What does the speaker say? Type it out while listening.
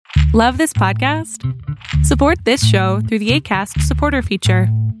Love this podcast? Support this show through the Acast supporter feature.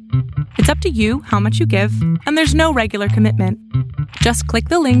 It's up to you how much you give, and there's no regular commitment. Just click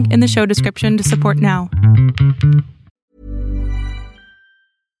the link in the show description to support now.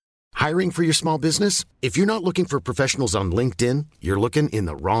 Hiring for your small business? If you're not looking for professionals on LinkedIn, you're looking in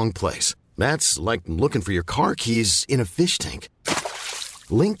the wrong place. That's like looking for your car keys in a fish tank.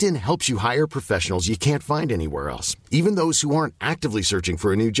 LinkedIn helps you hire professionals you can't find anywhere else, even those who aren't actively searching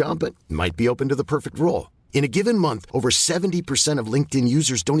for a new job but might be open to the perfect role. In a given month, over 70% of LinkedIn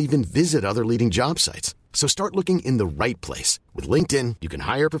users don't even visit other leading job sites. So start looking in the right place. With LinkedIn, you can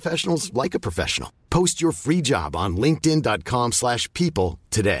hire professionals like a professional. Post your free job on linkedin.com/people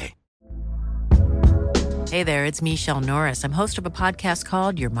today. Hey there, it's Michelle Norris. I'm host of a podcast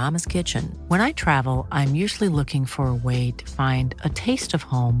called Your Mama's Kitchen. When I travel, I'm usually looking for a way to find a taste of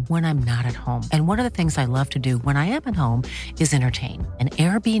home when I'm not at home. And one of the things I love to do when I am at home is entertain. And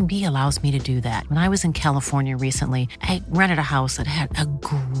Airbnb allows me to do that. When I was in California recently, I rented a house that had a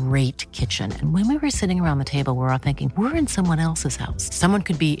great kitchen. And when we were sitting around the table, we were all thinking, we're in someone else's house. Someone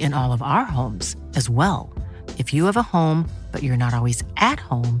could be in all of our homes as well. If you have a home, but you're not always at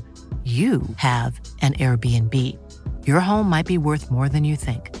home, you have an Airbnb. Your home might be worth more than you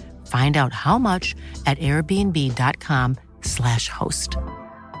think. Find out how much at airbnb.com/host.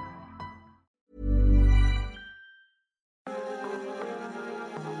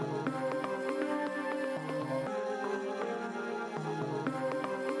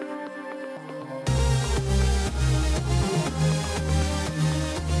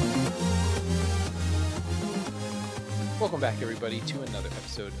 Welcome back, everybody, to another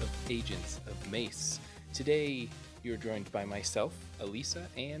episode of Agents of Mace. Today, you're joined by myself, Elisa,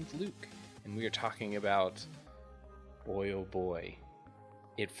 and Luke, and we are talking about, boy oh boy,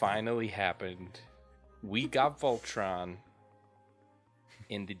 it finally happened. We got Voltron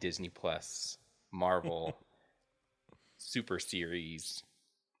in the Disney Plus Marvel Super Series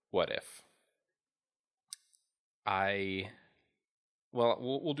What If.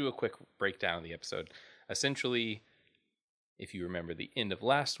 We'll do a quick breakdown of the episode. Essentially, if you remember the end of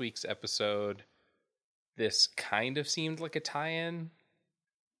last week's episode, this kind of seemed like a tie-in.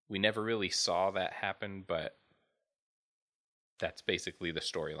 We never really saw that happen, but that's basically the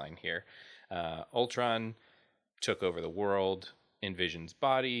storyline here. Ultron took over the world in Vision's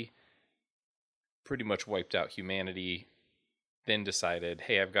body, pretty much wiped out humanity, then decided,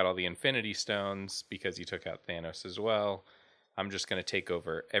 hey, I've got all the Infinity Stones because he took out Thanos as well. I'm just going to take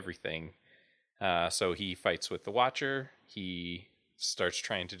over everything. So he fights with the Watcher. He starts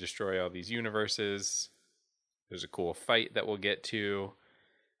trying to destroy all these universes. There's a cool fight that we'll get to.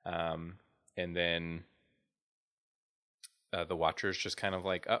 And then the Watcher's just kind of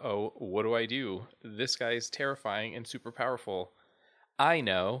like, uh-oh, what do I do? This guy's terrifying and super powerful. I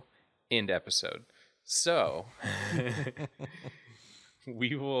know. End episode. So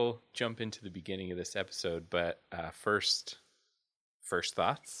we will jump into the beginning of this episode, but first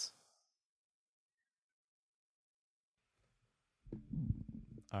thoughts?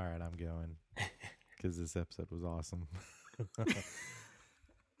 All right, I'm going because this episode was awesome.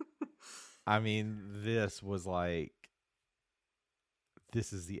 I mean, this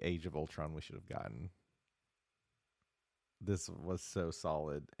is the Age of Ultron we should have gotten. This was so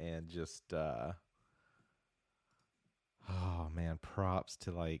solid and just, oh man, props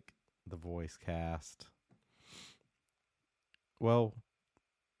to like the voice cast. Well,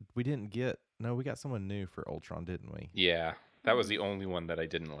 we got someone new for Ultron, didn't we? Yeah. That was the only one that I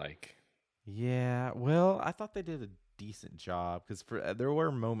didn't like. Yeah, well, I thought they did a decent job because there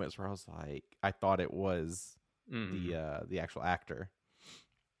were moments where I was like, I thought it was the actual actor.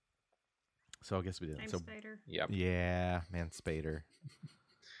 So I guess we didn't. Spader. Yep. Yeah, man, Spader.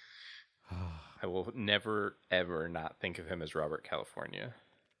 I will never ever not think of him as Robert California.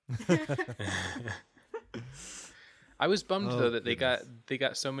 I was bummed though that they got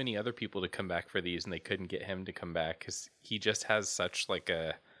so many other people to come back for these and they couldn't get him to come back because he just has such like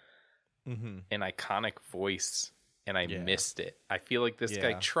an iconic voice and I missed it. I feel like this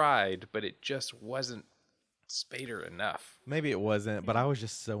guy tried, but it just wasn't Spader enough. Maybe it wasn't, but I was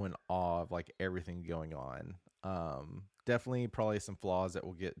just so in awe of like everything going on. Definitely probably some flaws that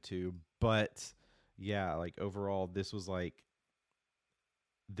we'll get to, but yeah, like overall this was like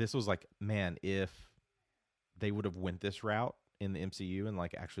man, if they would have went this route in the MCU and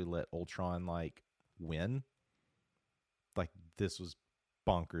like actually let Ultron like win, like this was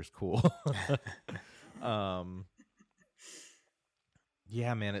bonkers cool.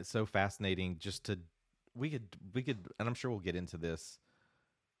 Yeah, man, it's so fascinating just to we could and I'm sure we'll get into this,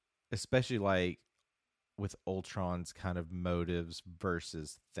 especially like with Ultron's kind of motives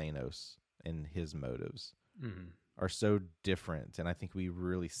versus Thanos and his motives are so different, and I think we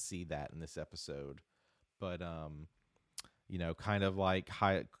really see that in this episode. But you know, kind of like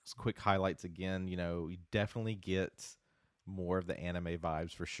quick highlights again. You know, you definitely get more of the anime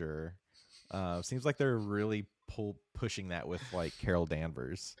vibes for sure. Seems like they're really pushing that with like Carol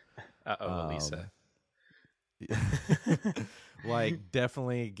Danvers. Elisa. Like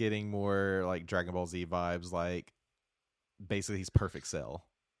definitely getting more like Dragon Ball Z vibes. Like basically he's perfect Cell.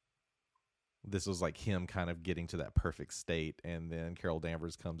 This was like him kind of getting to that perfect state, and then Carol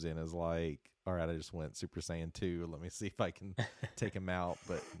Danvers comes in as like, all right, I just went Super Saiyan 2. Let me see if I can take him out.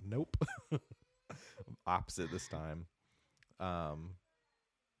 But nope. Opposite this time. So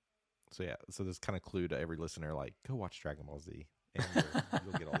yeah, so this kind of clue to every listener, like, go watch Dragon Ball Z, and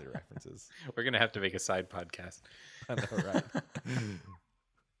you'll get all the references. We're gonna have to make a side podcast. I know,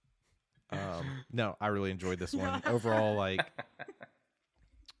 right? No, I really enjoyed this one.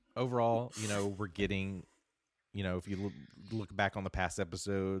 Overall, you know, we're getting, you know, if you look back on the past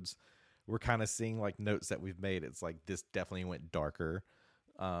episodes, we're kind of seeing like notes that we've made. It's like this definitely went darker.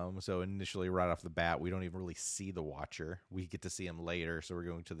 So initially, right off the bat, we don't even really see the Watcher. We get to see him later, so we're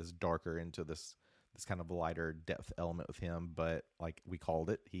going to this darker, into this kind of lighter depth element with him. But like we called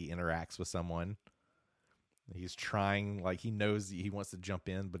it, he interacts with someone. He's trying, like he knows he wants to jump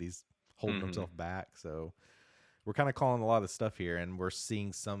in, but he's holding himself back. So we're kind of calling a lot of stuff here, and we're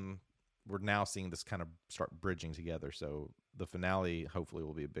now seeing this kind of start bridging together. So the finale hopefully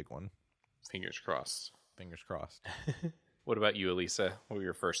will be a big one. Fingers crossed. Fingers crossed. What about you, Elisa? What were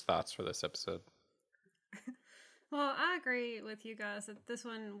your first thoughts for this episode? Well, I agree with you guys that this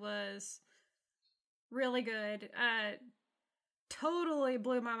one was really good. Totally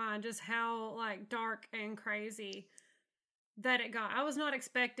blew my mind just how like dark and crazy that it got. I was not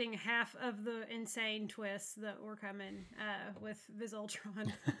expecting half of the insane twists that were coming with Viz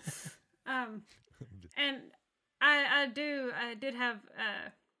Ultron. And I did have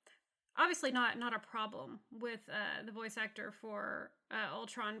obviously not a problem with the voice actor for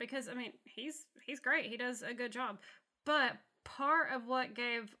Ultron, because I mean he's great. He does a good job. But part of what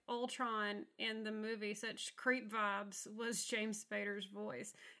gave Ultron in the movie such creep vibes was James Spader's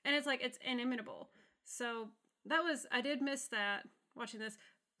voice. And it's like, it's inimitable. So I did miss that watching this.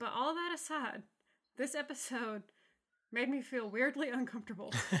 But all that aside, this episode made me feel weirdly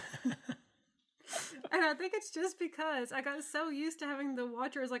uncomfortable. And I think it's just because I got so used to having the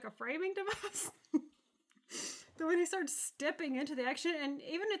Watcher as like a framing device that when he starts stepping into the action, and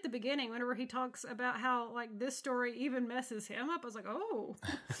even at the beginning, whenever he talks about how like this story even messes him up, I was like, oh,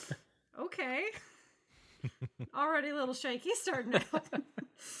 okay. Already a little shaky starting out.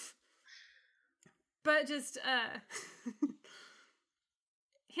 But just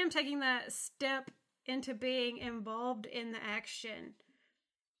him taking that step into being involved in the action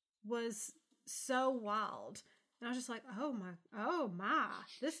was so wild. And I was just like, oh my,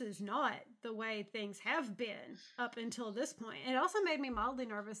 this is not the way things have been up until this point. It also made me mildly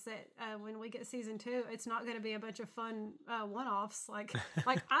nervous that when we get season 2, it's not going to be a bunch of fun one-offs like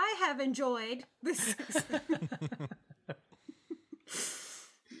I have enjoyed this season.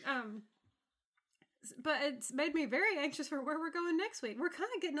 But it's made me very anxious for where we're going next week. We're kind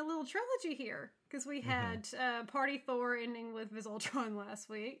of getting a little trilogy here, because we had Party Thor ending with Viz Ultron last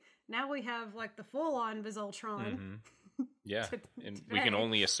week. Now we have like the full-on Viz Ultron. Yeah, and we can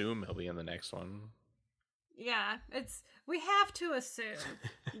only assume he'll be in the next one. Yeah, we have to assume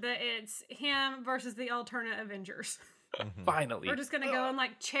that it's him versus the alternate Avengers. Finally. We're just going to go and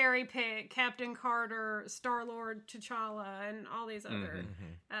like cherry pick Captain Carter, Star-Lord, T'Challa, and all these other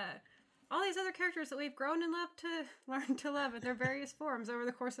characters that we've grown and learned to love in their various forms over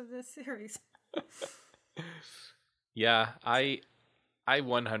the course of this series. Yeah, I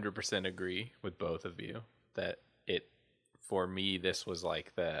 100% agree with both of you that for me, this was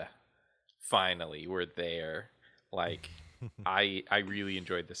like the finally we're there. Like I really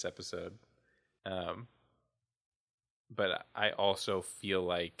enjoyed this episode. But I also feel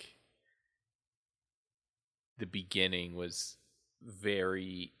like the beginning was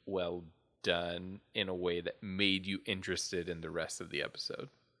very well done in a way that made you interested in the rest of the episode.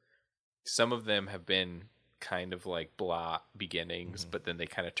 Some of them have been kind of like blah beginnings, but then they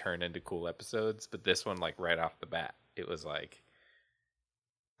kind of turn into cool episodes. But this one, like right off the bat, it was like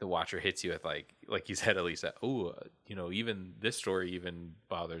the Watcher hits you with like you said, Elisa, even this story even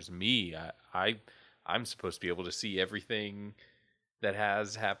bothers me. I'm supposed to be able to see everything that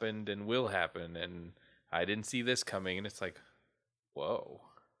has happened and will happen, and I didn't see this coming. And it's like, whoa,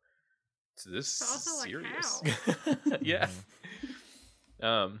 is this also serious? Like, Yeah.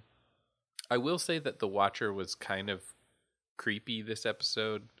 I will say that the Watcher was kind of creepy this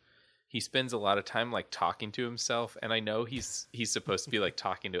episode. He spends a lot of time like talking to himself, and I know he's supposed to be like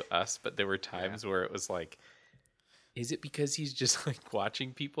talking to us, but there were times where it was like, is it because he's just like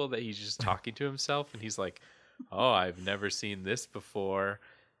watching people that he's just talking to himself, and he's like, oh, I've never seen this before.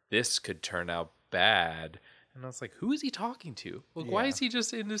 This could turn out bad. And I was like, who is he talking to? Like, why is he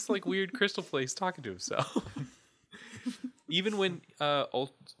just in this like weird crystal place talking to himself? Even when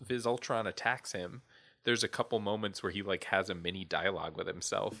Viz Ultron attacks him, there's a couple moments where he like has a mini dialogue with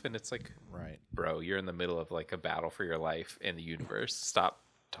himself, and it's like, Right. bro, you're in the middle of like a battle for your life in the universe. Stop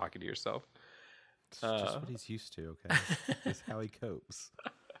talking to yourself. It's just what he's used to, okay? It's how he copes.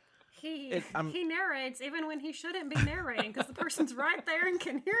 He narrates even when he shouldn't be narrating because the person's right there and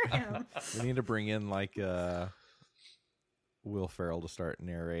can hear him. We need to bring in like Will Ferrell to start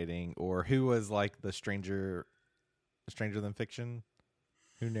narrating, or who was like the Stranger Than Fiction?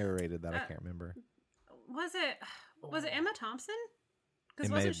 Who narrated that? I can't remember. Was it Emma Thompson? Because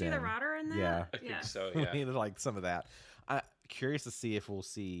It may wasn't have she the been. writer in that? Yeah. I think so, We yeah. needed like some of that. I'm curious to see if we'll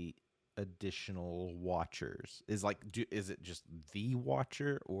see additional Watchers. Is it just the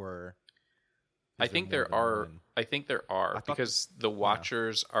Watcher, or I think there are. I think there are, I thought- because the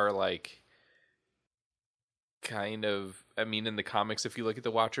Watchers are like kind of. I mean, in the comics, if you look at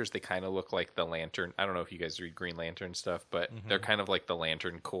the Watchers, they kind of look like the Lantern. I don't know if you guys read Green Lantern stuff, but they're kind of like the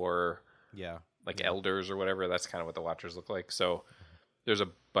Lantern Corps, Yeah. like elders or whatever. That's kind of what the Watchers look like. So there's a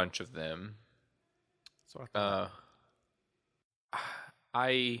bunch of them. So I thought.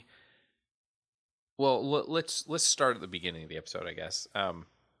 Let's start at the beginning of the episode, I guess.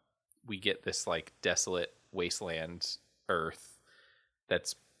 We get this like desolate wasteland Earth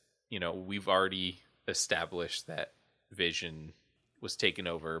that's, we've already established that Vision was taken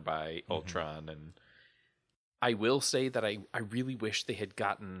over by Ultron, and I will say that I really wish they had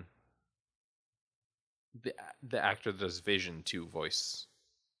gotten the actor that does Vision to voice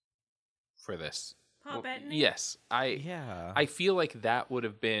for this. Paul Bettany? Yes, Yeah. I feel like that would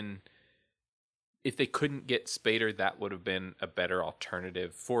have been, if they couldn't get Spader, that would have been a better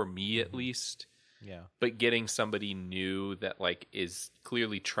alternative for me at least. Yeah. But getting somebody new that like is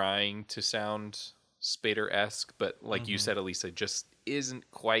clearly trying to sound Spader-esque, but like you said, Elisa, just isn't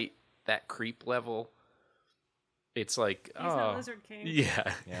quite that creep level. It's like, He's not Lizard King.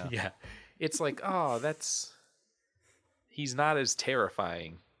 yeah. It's like, he's not as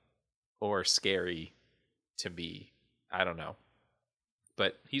terrifying or scary to me. I don't know.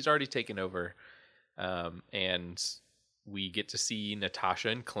 But he's already taken over. And we get to see Natasha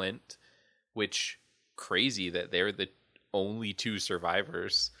and Clint, which crazy that they're the only two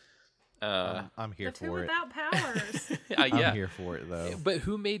survivors. I'm here The two for it. without powers. Yeah. I'm here for it though. But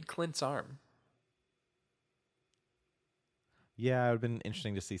who made Clint's arm? Yeah, it would have been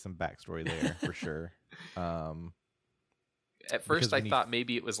interesting to see some backstory there for sure. At first, Because I when thought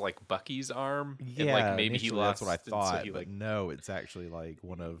maybe it was like Bucky's arm. Yeah, and like maybe he initially lost. that's what I and so thought, he, but like, no, it's actually like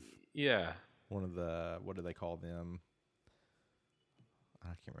one of yeah. the, what do they call them? I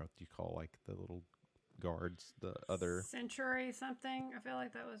can't remember what you call like the little guards, the other Century something. I feel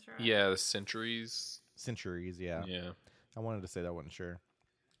like that was right. Yeah, the Centuries. centuries. Yeah, Yeah. I wanted to say that, I wasn't sure.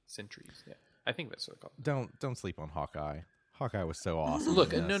 Centuries. Yeah. I think that's what they're called. Don't sleep on Hawkeye. Hawkeye was so awesome.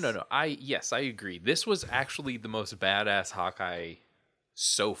 Look, in no. this. I agree. This was actually the most badass Hawkeye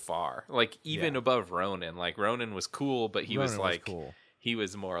so far. Like even Yeah. above Ronan. Like Ronan was cool, but he was Ronan like cool. he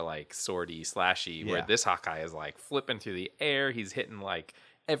was more like swordy, slashy. Where Yeah. this Hawkeye is like flipping through the air. He's hitting like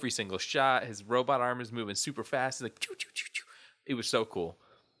every single shot. His robot arm is moving super fast. He's like choo choo choo choo. It was so cool.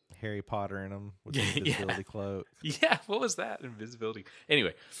 Harry Potter in him with the Yeah. invisibility cloak. Yeah, what was that? Invisibility.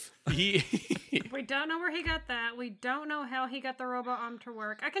 Anyway, he We don't know where he got that. We don't know how he got the robot arm to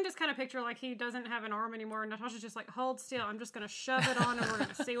work. I can just kind of picture like he doesn't have an arm anymore. And Natasha's just like, hold still. I'm just going to shove it on and we're going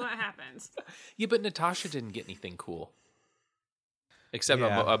to see what happens. Yeah, but Natasha didn't get anything cool. Except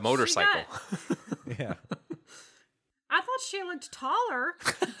Yeah. a motorcycle. Yeah. I thought she looked taller.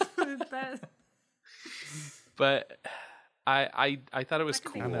 But I thought it was I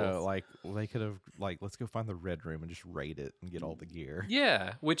could cool. be I know, like they could have like, let's go find the red room and just raid it and get all the gear.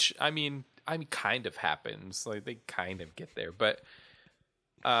 Yeah, which I mean kind of happens. Like they kind of get there, but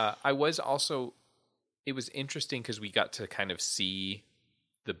I was also, it was interesting because we got to kind of see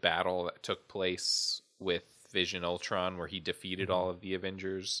the battle that took place with Vision Ultron, where he defeated all of the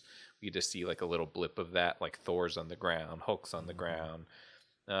Avengers. We get to see like a little blip of that, like Thor's on the ground, Hulk's on the ground.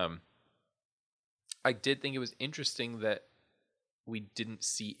 I did think it was interesting that we didn't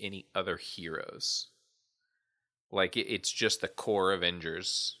see any other heroes. Like it's just the core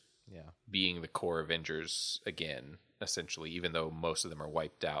Avengers Yeah. being the core Avengers again, essentially, even though most of them are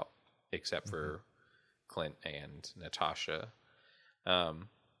wiped out except for Clint and Natasha.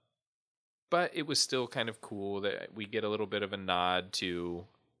 But it was still kind of cool that we get a little bit of a nod to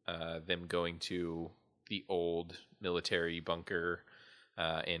them going to the old military bunker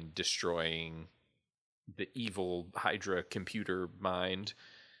and destroying the evil Hydra computer mind.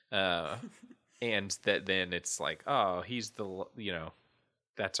 And that then it's like, oh, he's the,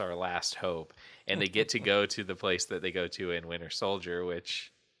 that's our last hope. And they get to go to the place that they go to in Winter Soldier,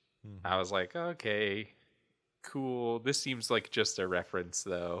 which I was like, okay, cool. This seems like just a reference,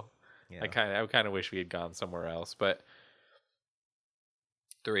 though. Yeah. I kind of wish we had gone somewhere else, but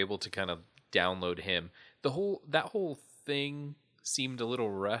they're able to kind of download him. That whole thing seemed a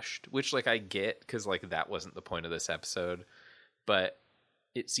little rushed, which like I get because like that wasn't the point of this episode, but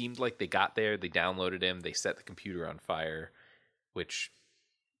it seemed like they got there, they downloaded him, they set the computer on fire, which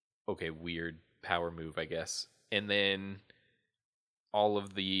okay, weird power move, I guess. And then all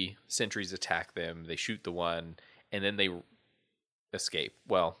of the sentries attack them, they shoot the one, and then they escape.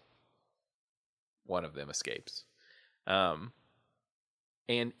 Well, one of them escapes. And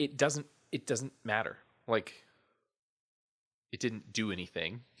it doesn't matter. Like, it didn't do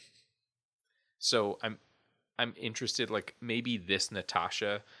anything. So I'm interested, like, maybe this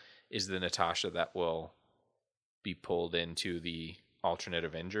Natasha is the Natasha that will be pulled into the alternate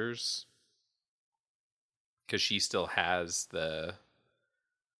Avengers, because she still has the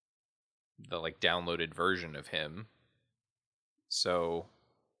like downloaded version of him. So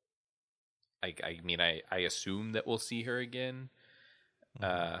I mean I assume that we'll see her again.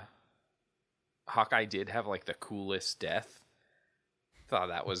 Hawkeye did have like the coolest death. Thought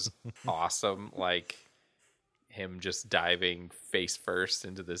that was awesome, like him just diving face first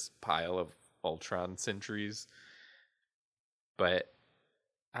into this pile of Ultron sentries. But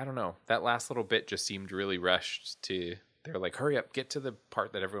I don't know, that last little bit just seemed really rushed. They're like, hurry up, get to the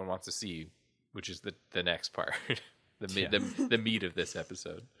part that everyone wants to see, which is the next part. the meat of this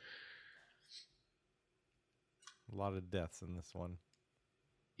episode. A lot of deaths in this one.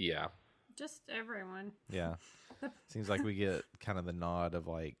 Yeah. Just everyone. Yeah. Seems like we get kind of the nod of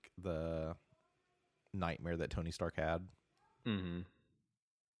like the nightmare that Tony Stark had. Mm-hmm.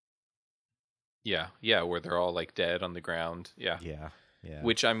 Yeah, where they're all like dead on the ground. Yeah.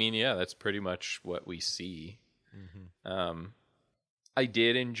 Which, I mean, yeah, that's pretty much what we see. Mm-hmm. I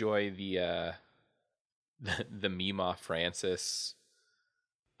did enjoy the Mima Francis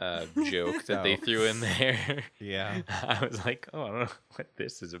joke that they threw in there. Yeah. I was like, oh, I don't know what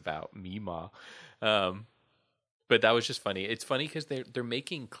this is about, Mima. But that was just funny. It's funny because they're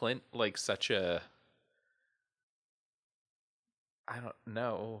making Clint like such a, I don't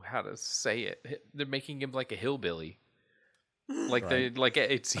know how to say it. They're making him like a hillbilly. Like right.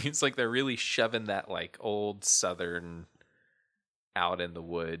 It seems like they're really shoving that like old Southern out in the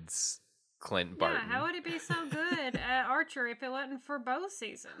woods Clint Barton. Yeah, how would it be so good at archery if it wasn't for bow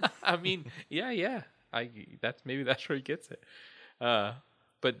season? I mean, yeah. That's where he gets it.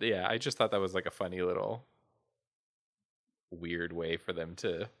 But yeah, I just thought that was like a funny little weird way for them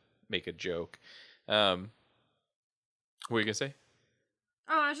to make a joke. What were you gonna say?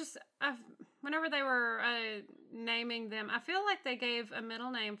 Oh, whenever they were naming them, I feel like they gave a middle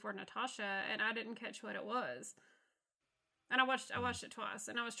name for Natasha, and I didn't catch what it was. And I watched it twice,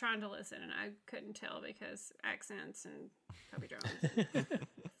 and I was trying to listen, and I couldn't tell because accents and Toby Jones.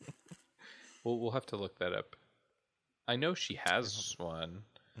 We'll have to look that up. I know she has one.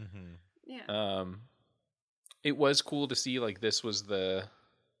 Mm-hmm. Yeah. It was cool to see like this was the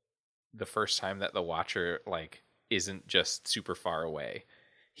first time that the Watcher like isn't just super far away.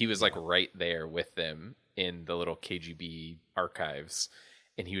 He was like right there with them in the little KGB archives,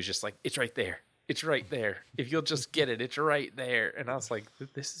 and he was just like, "It's right there. It's right there. If you'll just get it, it's right there." And I was like,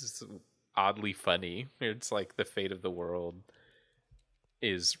 "This is oddly funny." It's like the fate of the world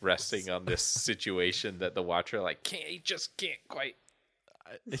is resting on this situation that the Watcher like just can't quite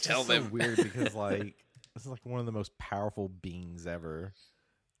tell them. So weird because like this is like one of the most powerful beings ever.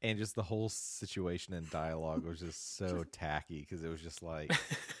 And just the whole situation and dialogue was just so tacky because it was just like,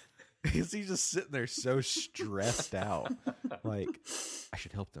 because he's just sitting there so stressed out. Like, I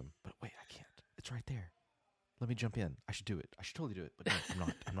should help them, but wait, I can't. It's right there. Let me jump in. I should do it. I should totally do it, but no,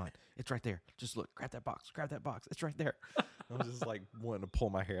 I'm not. It's right there. Just look, grab that box. It's right there. I was just like wanting to pull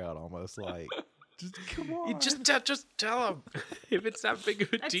my hair out almost like, just come on. Just tell him if it's that big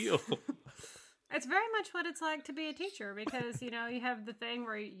of a deal. It's very much what it's like to be a teacher because, you have the thing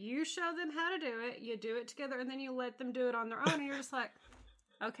where you show them how to do it, you do it together, and then you let them do it on their own, and you're just like,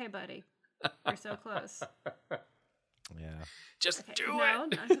 okay, buddy, you're so close. Yeah. Just okay, do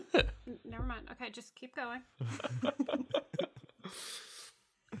it. No, never mind. Okay, just keep going.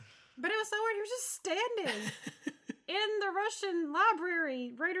 But it was so weird. He was just standing in the Russian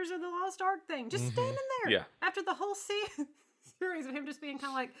library, Raiders of the Lost Ark thing, just standing there. Yeah. After the whole series of him just being kind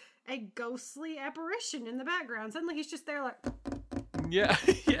of like a ghostly apparition in the background. Suddenly he's just there like... Yeah,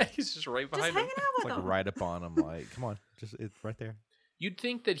 yeah, he's just right behind just hanging him. out with It's like them. right up on him. Like, come on, just it's right there. You'd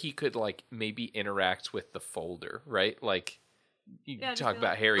think that he could like maybe interact with the folder, right? Like you Yeah, just talk be about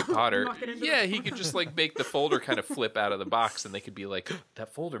like, Harry Potter. knock it into Yeah, the he could just like make the folder kind of flip out of the box and they could be like,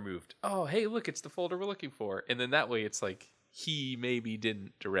 that folder moved. Oh, hey, look, it's the folder we're looking for. And then that way it's like he maybe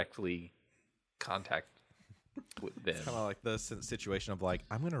didn't directly contact with them. Kind of like the situation of like,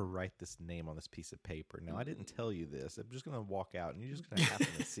 I'm going to write this name on this piece of paper. Now, I didn't tell you this. I'm just going to walk out and you're just going to happen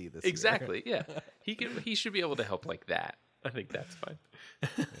to see this. Exactly. Yeah. He should be able to help like that. I think that's fine.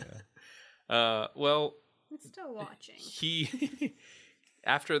 Well, I'm still watching. he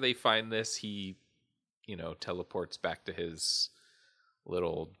after they find this, he teleports back to his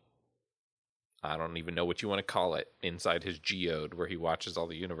little, I don't even know what you want to call it, inside his geode where he watches all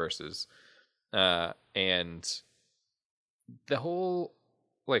the universes. And the whole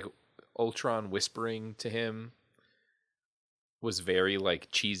like Ultron whispering to him was very like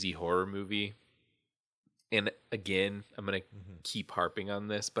cheesy horror movie. And again, I'm going to keep harping on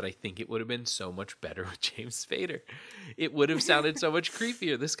this, but I think it would have been so much better with James Spader. It would have sounded so much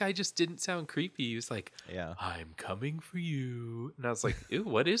creepier. This guy just didn't sound creepy. He was like, Yeah. I'm coming for you. And I was like, ew,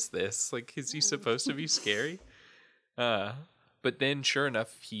 what is this? Like, is he supposed to be scary? But then sure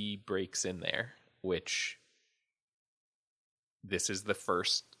enough, he breaks in there, which this is the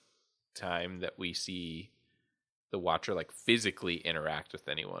first time that we see the Watcher like physically interact with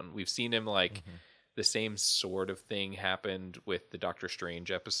anyone. We've seen him like the same sort of thing happened with the Doctor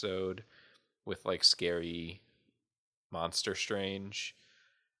Strange episode with like scary Monster Strange,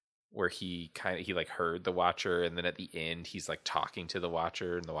 where he like heard the Watcher, and then at the end he's like talking to the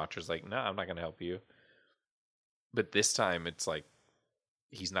Watcher and the Watcher's like, no, I'm not going to help you. But this time it's like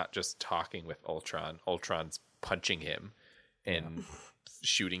he's not just talking with Ultron. Ultron's punching him and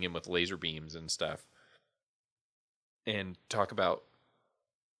shooting him with laser beams and stuff. And talk about,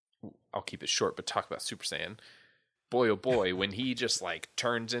 I'll keep it short, but talk about Super Saiyan. Boy, oh boy, when he just like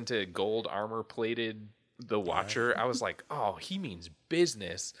turns into gold armor plated the Watcher, I was like, oh, he means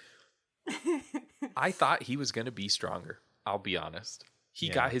business. I thought he was going to be stronger. I'll be honest. He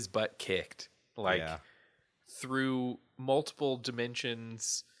got his butt kicked like through multiple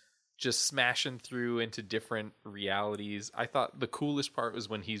dimensions, just smashing through into different realities. I thought the coolest part was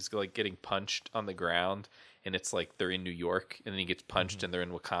when he's like getting punched on the ground and it's like they're in New York, and then he gets punched and they're in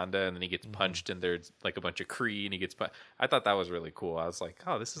Wakanda, and then he gets punched and there's like a bunch of Kree, and he gets I thought that was really cool. I was like,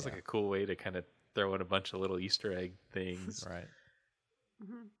 oh, this is like a cool way to kind of throw in a bunch of little Easter egg things. Right.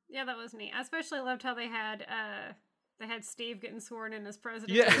 Yeah, that was neat. I especially loved how they had Steve getting sworn in as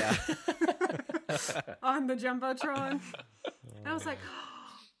president. Yeah. On the Jumbotron. I was like,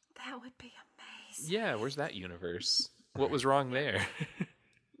 oh, that would be amazing. Yeah, where's that universe? What was wrong there?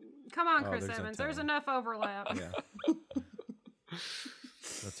 Come on, Oh, Chris there's no Evans. There's telling. enough overlap. Yeah.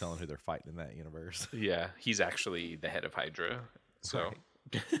 No telling who they're fighting in that universe. Yeah, he's actually the head of Hydra. So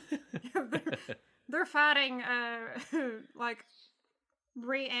They're fighting like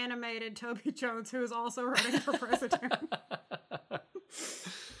reanimated Toby Jones, who is also running for president.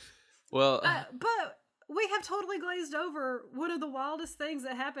 well, But we have totally glazed over one of the wildest things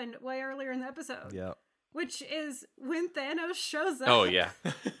that happened way earlier in the episode. Yeah. Which is when Thanos shows up. oh yeah.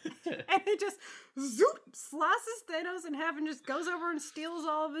 And he just zoop slices Thanos in half and just goes over and steals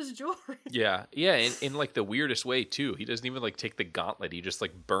all of his jewelry. Yeah, in like the weirdest way too. He doesn't even like take the gauntlet. He just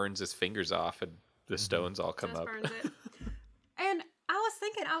like burns his fingers off, and the stones all come Just up. burns it. And I was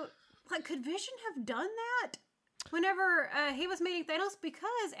thinking, could Vision have done that whenever he was meeting Thanos?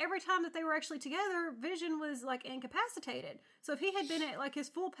 Because every time that they were actually together, Vision was like incapacitated. So if he had been at like his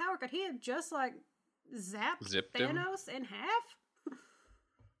full power, could he have just like Zipped him? Thanos in half?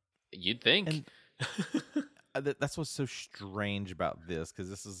 You'd think. And that's what's so strange about this, because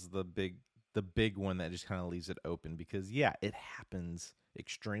this is the big one that just kind of leaves it open, because it happens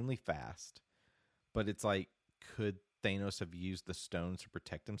extremely fast, but it's like, could Thanos have used the stones to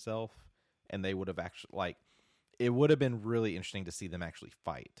protect himself? And they would have actually, like, it would have been really interesting to see them actually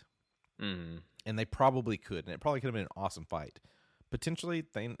fight. Mm-hmm. And they probably could, and it probably could have been an awesome fight. Potentially,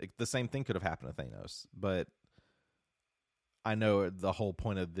 the same thing could have happened to Thanos, but I know the whole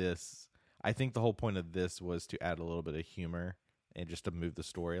point of this. I think the whole point of this was to add a little bit of humor and just to move the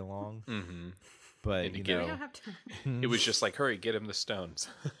story along. Mm-hmm. But And to you get We know, don't have time. It was just like, hurry, get him the stones.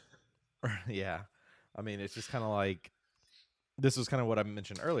 yeah. I mean, it's just kind of like, this was kind of what I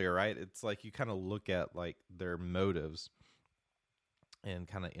mentioned earlier, right? It's like you kind of look at like their motives, and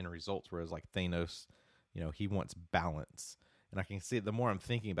kind of end results. Whereas like Thanos, he wants balance. And I can see the more I'm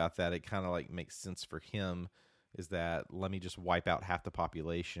thinking about that, it kind of like makes sense for him, is that let me just wipe out half the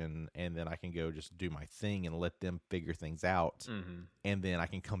population and then I can go just do my thing and let them figure things out. Mm-hmm. And then I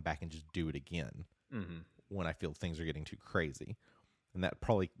can come back and just do it again when I feel things are getting too crazy. And that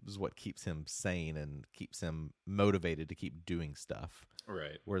probably is what keeps him sane and keeps him motivated to keep doing stuff.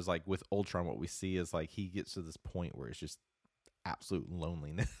 Right. Whereas like with Ultron, what we see is like he gets to this point where it's just absolute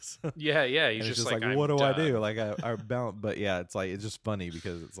loneliness. Yeah. He's and just like, I'm what do I done. do? Like I balance, but yeah, it's like it's just funny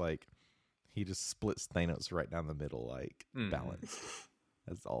because it's like he just splits Thanos right down the middle, like balance.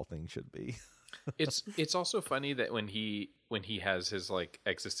 As all things should be. It's also funny that when he has his like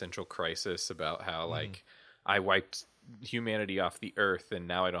existential crisis about how like I wiped humanity off the earth and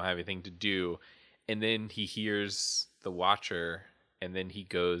now I don't have anything to do, and then he hears the Watcher, and then he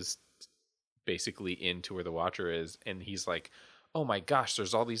goes basically into where the Watcher is, and he's like, oh my gosh,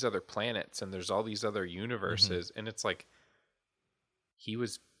 there's all these other planets and there's all these other universes, and it's like he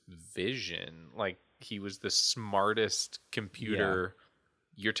was Vision, like he was the smartest computer.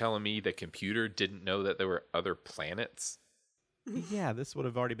 You're telling me the computer didn't know that there were other planets? Yeah, this would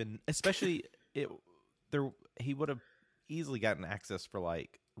have already been, especially he would have easily gotten access for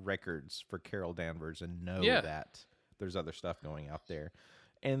like records for Carol Danvers and know that there's other stuff going out there.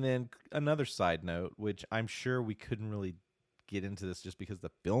 And then another side note, which I'm sure we couldn't really get into this just because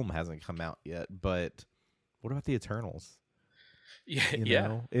the film hasn't come out yet, but what about the Eternals?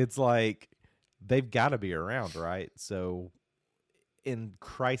 Yeah. It's like they've got to be around, right? So in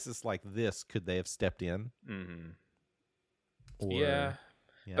crisis like this, could they have stepped in? Yeah,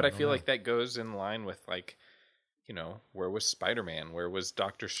 but I feel like that goes in line with like, where was Spider-Man? Where was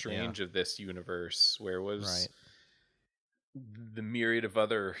Doctor Strange of this universe? Where was the myriad of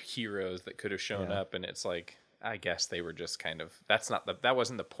other heroes that could have shown up? And it's like, I guess they were just kind of, that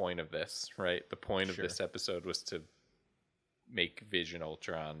wasn't the point of this, right? The point of this episode was to make Vision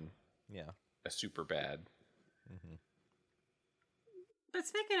Ultron a super bad. But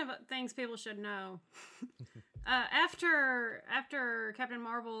speaking of things people should know, after Captain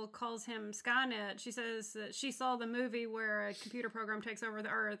Marvel calls him Skynet, she says that she saw the movie where a computer program takes over the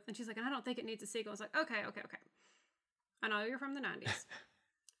Earth, and she's like, and I don't think it needs a sequel. It's like, okay. I know you're from the 90s.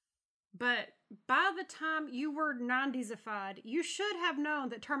 But by the time you were 90s-ified, you should have known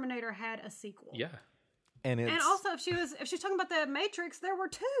that Terminator had a sequel. Yeah. And also, if she's talking about the Matrix, there were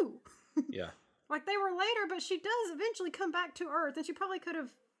two. Yeah. Like, they were later, but she does eventually come back to Earth, and she probably could have,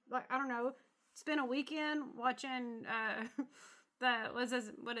 like, I don't know, spent a weekend watching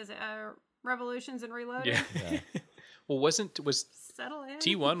Revolutions and Reloaded. Yeah. Well, Settle in.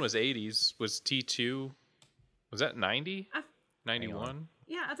 T1 was 80s. Was T2, was that 90? 91?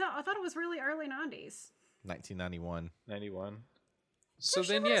 Yeah, I thought it was really early 90s. 1991. 91. So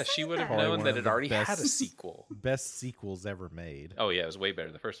she then, would've she said would have that. known Probably that one it of the already had a best- sequel. Best sequels ever made. Oh, yeah, it was way better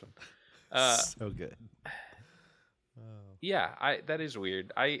than the first one. So good. Yeah, that is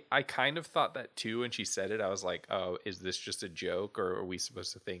weird. I kind of thought that too when she said it. I was like, oh, is this just a joke, or are we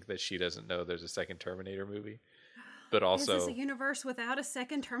supposed to think that she doesn't know there's a second Terminator movie? But also, is this a universe without a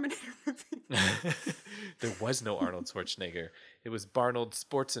second Terminator movie? there was no Arnold Schwarzenegger. It was Barnold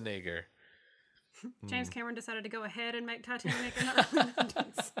Schwarzenegger. James Cameron decided to go ahead and make Titanic in the early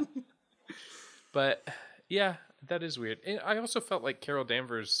 90s. But yeah, that is weird. And I also felt like Carol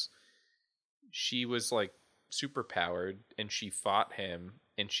Danvers, she was like super powered and she fought him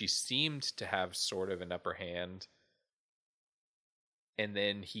and she seemed to have sort of an upper hand. And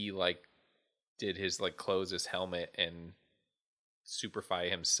then he like did his like close his helmet and superfy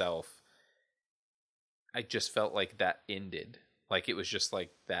himself. I just felt like that ended. Like it was just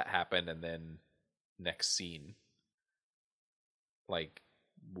like that happened and then next scene. Like,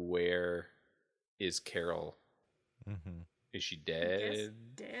 where is Carol? Is she dead?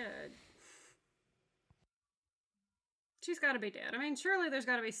 Dead. She's got to be dead. I mean, surely there's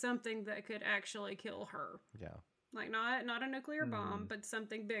got to be something that could actually kill her. Yeah. Like not a nuclear bomb, but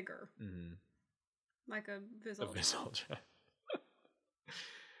something bigger. Like a Visoltron.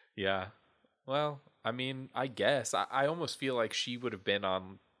 Yeah. Well, I mean, I guess I almost feel like she would have been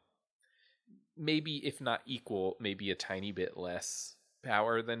on maybe, if not equal, maybe a tiny bit less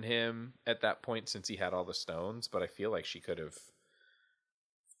power than him at that point since he had all the stones, but I feel like she could have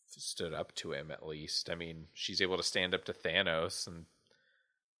stood up to him at least. I mean, she's able to stand up to Thanos, and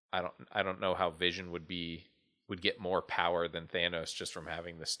I don't know how Vision would get more power than Thanos just from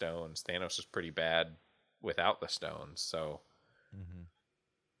having the stones. Thanos is pretty bad without the stones, so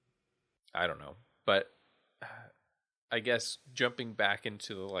I don't know. But I guess jumping back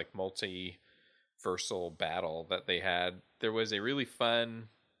into the like multi versal battle that they had. There was a really fun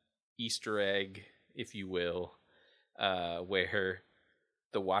Easter egg, if you will, where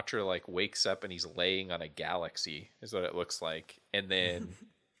the Watcher like wakes up and he's laying on a galaxy, is what it looks like, and then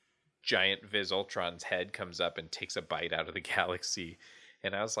giant Viz Ultron's head comes up and takes a bite out of the galaxy,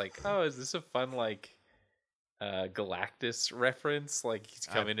 and I was like, oh, is this a fun like Galactus reference? Like he's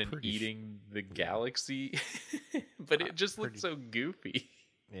coming and eating the galaxy, but it just looked so goofy.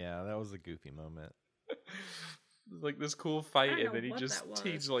 Yeah, that was a goofy moment. Like this cool fight, and then he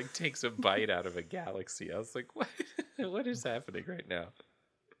like takes a bite out of a galaxy. I was like, what? What is happening right now?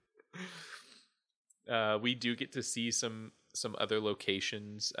 We do get to see some other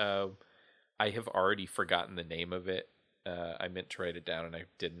locations. I have already forgotten the name of it. I meant to write it down and I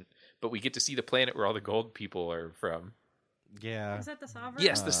didn't. But we get to see the planet where all the gold people are from. Yeah. Is that the Sovereign?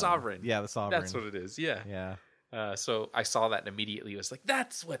 Yes, the Sovereign. Yeah, the Sovereign. That's what it is. Yeah. Yeah. So I saw that and immediately was like,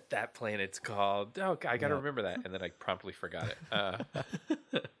 that's what that planet's called. Oh, I got to remember that. And then I promptly forgot it.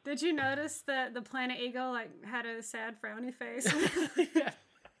 Did you notice that the planet Eagle like had a sad frowny face? Yeah.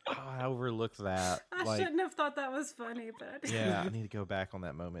 Oh, I overlooked that. I shouldn't have thought that was funny, but yeah, I need to go back on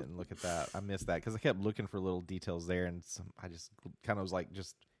that moment and look at that. I missed that because I kept looking for little details there, and I just kind of was like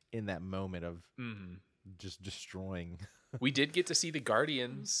just in that moment of just destroying. We did get to see the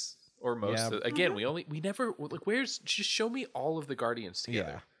Guardians, or most of, again. We never like. Just show me all of the Guardians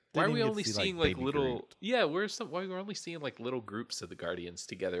together. Yeah. Why are we only see, seeing like little? Groot. Yeah, why we're only seeing like little groups of the Guardians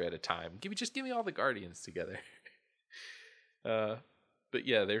together at a time? Give me all the Guardians together. But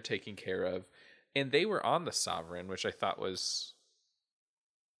yeah, they're taken care of, and they were on the Sovereign, which I thought was.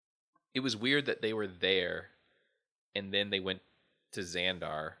 It was weird that they were there, and then they went to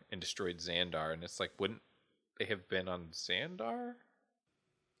Xandar and destroyed Xandar, and it's like, wouldn't they have been on Xandar?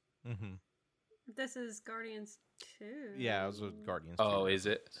 Mm-hmm. This is Guardians 2. Yeah, it was with Guardians 2. Oh, is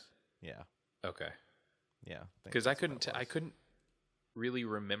it? Yeah. Okay. Yeah. Because I couldn't really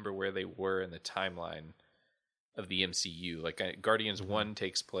remember where they were in the timeline of the MCU. Like Guardians 1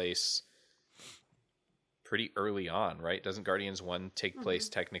 takes place pretty early on, right? Doesn't Guardians 1 take place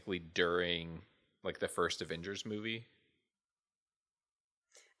technically during like the first Avengers movie?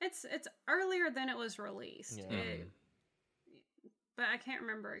 It's earlier than it was released. Yeah. But I can't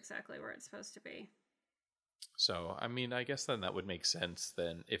remember exactly where it's supposed to be. So, I mean, I guess then that would make sense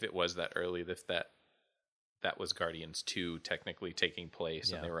then if it was that early, if that was Guardians 2 technically taking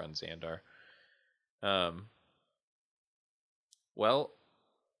place and they were on Xandar. Well,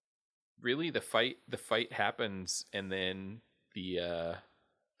 really the fight happens, and then the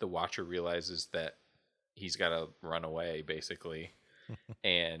Watcher realizes that he's got to run away basically.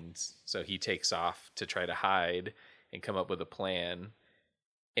 And so he takes off to try to hide and come up with a plan,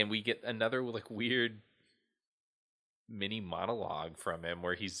 and we get another like weird mini monologue from him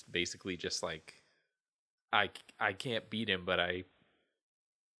where he's basically just like, I can't beat him, but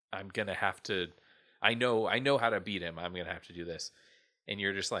I'm gonna have to. I know how to beat him. I'm gonna have to do this, and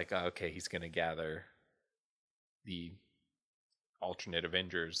you're just like, oh, okay, he's gonna gather the alternate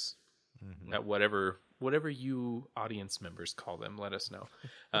Avengers, whatever you audience members call them. Let us know,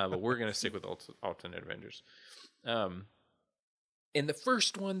 but we're gonna stick with alternate Avengers. And the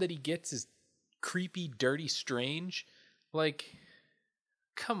first one that he gets is creepy, dirty, strange. Like,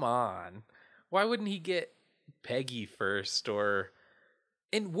 come on, why wouldn't he get Peggy first?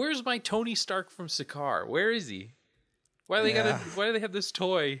 And where's my Tony Stark from Sakaar? Where is he? Why do they have this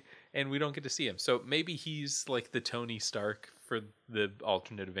toy and we don't get to see him? So maybe he's like the Tony Stark for the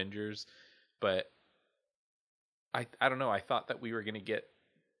alternate Avengers, but I don't know. I thought that we were going to get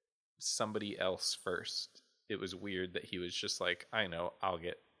somebody else first. It was weird that he was just like, I know, I'll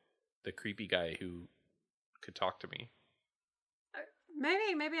get the creepy guy who could talk to me.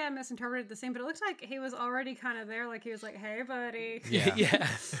 Maybe I misinterpreted the scene, but it looks like he was already kind of there. Like he was like, "Hey, buddy." Yeah.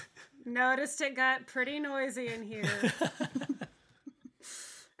 Noticed it got pretty noisy in here.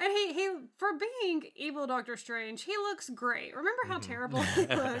 And he, for being evil Doctor Strange, he looks great. Remember how terrible he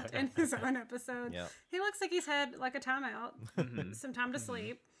looked in his own episode? Yep. He looks like he's had like a timeout, some time to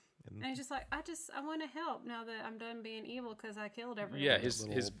sleep. And he's just like, I want to help now that I'm done being evil because I killed everyone. Yeah,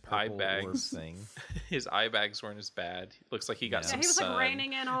 his eye bags thing. His eye bags weren't as bad. Looks like he got some he was sun. like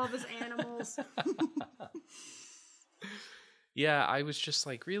reining in all of his animals. Yeah, I was just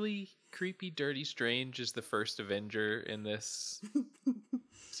like, really? Creepy, dirty, strange is the first Avenger in this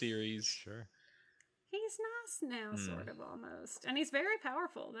series. Sure. He's nice now, sort of, almost. And he's very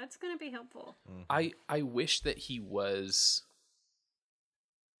powerful. That's going to be helpful. I wish that he was...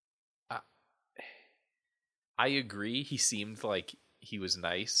 I agree, he seemed like he was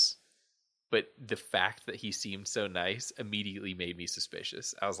nice, but the fact that he seemed so nice immediately made me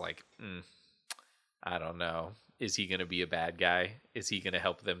suspicious. I was like, I don't know. Is he going to be a bad guy? Is he going to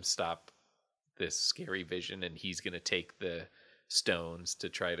help them stop this scary vision, and he's going to take the stones to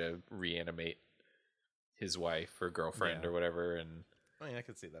try to reanimate his wife or girlfriend or whatever, and I mean, I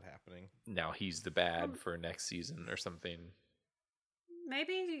could see that happening. now he's the bad for next season or something.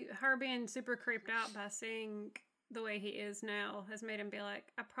 Maybe her being super creeped out by seeing the way he is now has made him be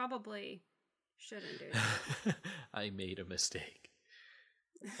like, I probably shouldn't do that. I made a mistake.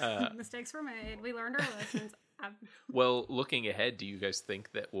 Mistakes were made. We learned our lessons. Well, looking ahead, do you guys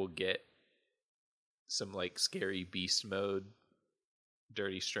think that we'll get some like scary beast mode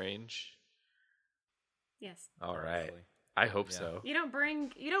Dirty Strange? Yes. All right. I hope so. You don't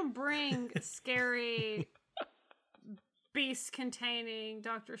bring scary beast containing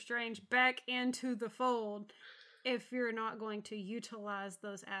Doctor Strange back into the fold if you're not going to utilize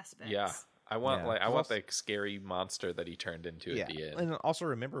those aspects. Yeah. I want the scary monster that he turned into at the end. And also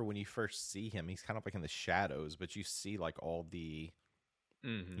remember when you first see him, he's kind of like in the shadows, but you see like all the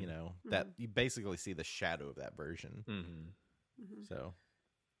you know, that you basically see the shadow of that version. So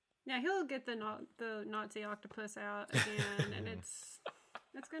yeah, he'll get the Nazi octopus out again, and it's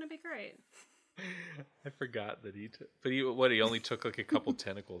going to be great. I forgot that he only took like a couple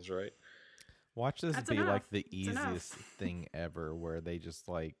tentacles, right? watch this That's be enough. like the It's enough. easiest thing ever, where they just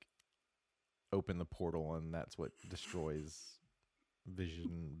like open the portal and that's what destroys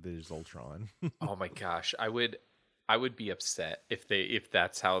Viz Ultron. Oh my gosh, I would be upset if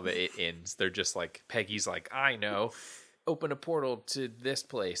that's how it ends. They're just like, Peggy's like, I know, open a portal to this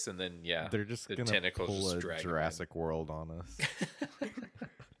place, and then They're just the gonna tentacles pull just a drag 'em in. Jurassic World on us.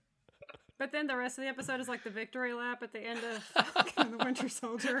 But then the rest of the episode is like the victory lap at the end of the Winter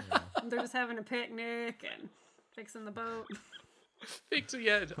Soldier. They're just having a picnic and fixing the boat.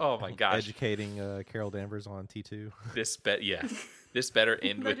 Oh my gosh, Educating Carol Danvers on T2. this better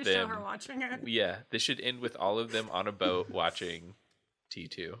end They with just show them. her watching it. Yeah, this should end with all of them on a boat watching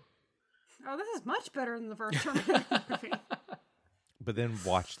T2. Oh, this is much better than the first Terminator movie. But then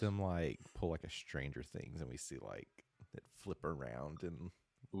watch them like pull like a Stranger Things, and we see like it flip around, and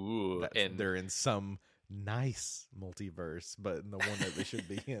Ooh, and they're in some nice multiverse, but in the one that they should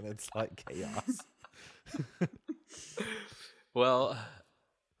be in, it's like chaos. well,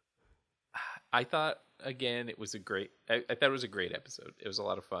 I thought again it was a great. I thought it was a great episode. It was a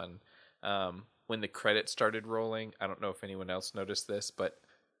lot of fun. When the credits started rolling, I don't know if anyone else noticed this, but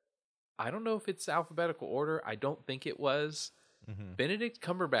I don't know if it's alphabetical order. I don't think it was. Benedict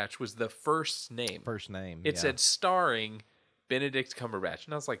Cumberbatch was the first name. First name. It said starring Benedict Cumberbatch,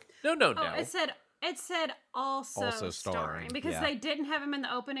 and I was like, no. Oh, it said also starring because yeah. they didn't have him in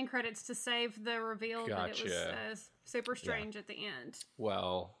the opening credits to save the reveal that it was Gotcha. super strange at the end.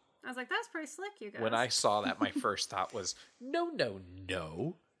 Well, I was like, that's pretty slick, you guys. when I saw that, my first thought was,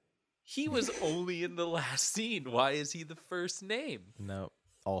 no. He was only in the last scene. Why is he the first name? No,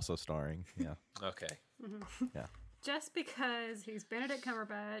 also starring. Yeah. Okay. Yeah. Just because he's Benedict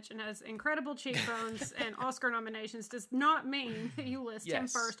Cumberbatch and has incredible cheekbones and Oscar nominations does not mean that you list him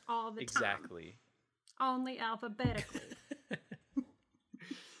Yes, first all the time. Exactly. Only alphabetically.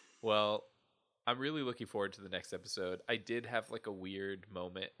 Well, I'm really looking forward to the next episode. I did have like a weird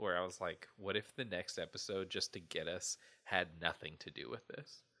moment where I was like, what if the next episode, just to get us, had nothing to do with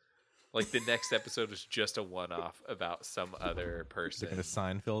this? Like the next episode was just a one-off about some other person. They're gonna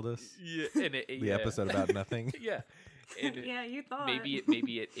Seinfeld us. Yeah, and The episode about nothing. Yeah, and Yeah, you thought. maybe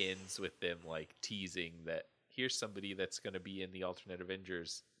it ends with them like teasing that here's somebody that's going to be in the alternate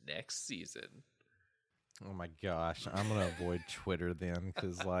Avengers next season. Oh my gosh, I'm gonna avoid Twitter then,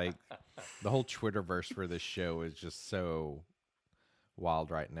 because like the whole Twitterverse for this show is just so wild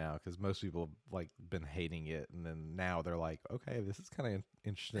right now. Because most people have like been hating it, and then now they're like, okay, this is kind of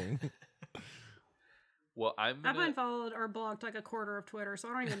interesting. Well, I've unfollowed or blocked like a quarter of Twitter, so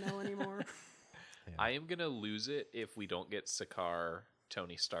I don't even know anymore. I am gonna lose it if we don't get Sakaar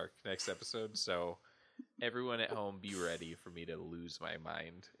Tony Stark next episode. So everyone at home, be ready for me to lose my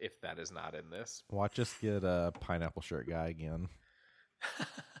mind if that is not in this. Watch us get a pineapple shirt guy again.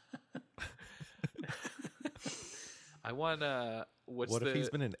 I want What if he's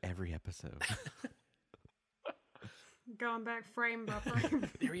been in every episode? Going back frame by frame.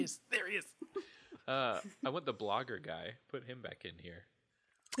 There he is. I want the blogger guy. Put him back in here.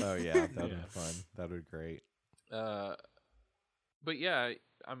 Oh yeah, that'd be fun. That'd be great. But yeah,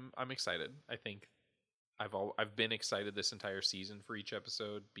 I'm excited. I think I've been excited this entire season for each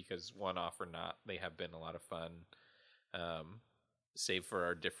episode because one off or not, they have been a lot of fun. Save for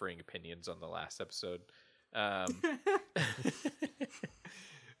our differing opinions on the last episode.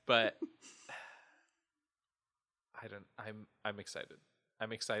 But I'm excited.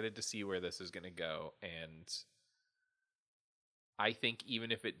 I'm excited to see where this is going to go, and I think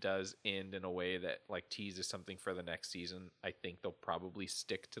even if it does end in a way that like teases something for the next season, I think they'll probably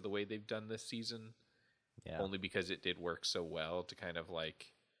stick to the way they've done this season. Yeah. Only because it did work so well to kind of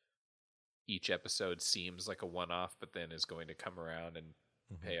like each episode seems like a one-off, but then is going to come around and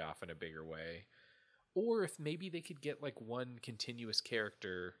pay off in a bigger way. Or if maybe they could get like one continuous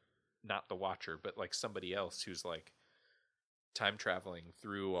character, not the Watcher, but like somebody else who's like time traveling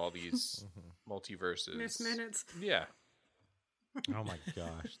through all these multiverses. Miss Minutes. Yeah. Oh my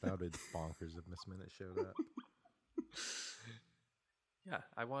gosh, that would be bonkers if Miss Minutes showed up.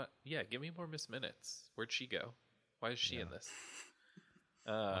 Yeah, give me more Miss Minutes. Where'd she go? Why is she in this?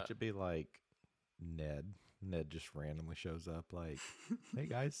 Watch it be like Ned. Ned just randomly shows up like, hey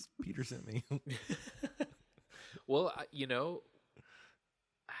guys, Peter sent me. Well,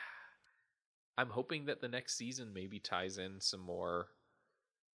 I'm hoping that the next season maybe ties in some more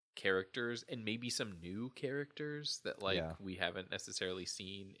characters and maybe some new characters that we haven't necessarily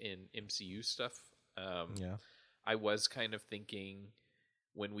seen in MCU stuff. I was kind of thinking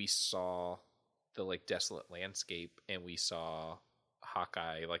when we saw the like desolate landscape and we saw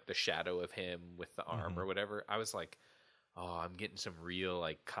Hawkeye, like the shadow of him with the arm or whatever, I was like, oh, I'm getting some real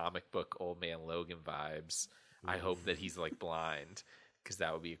like comic book Old Man Logan vibes. I hope that he's like blind, because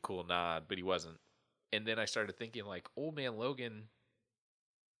that would be a cool nod, but he wasn't. And then I started thinking like Old Man Logan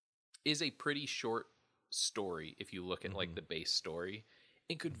is a pretty short story if you look at like the base story,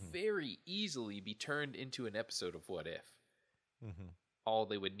 and could very easily be turned into an episode of What If. All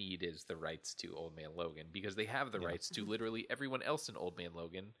they would need is the rights to Old Man Logan, because they have the rights to literally everyone else in Old Man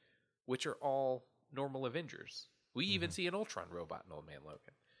Logan, which are all normal Avengers. We even see an Ultron robot in Old Man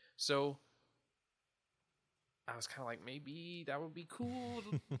Logan. So I was kind of like, maybe that would be cool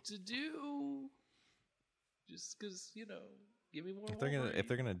to do, just because, give me more. If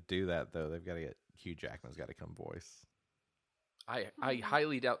they're gonna do that though, they've got to get Hugh Jackman's got to come voice. I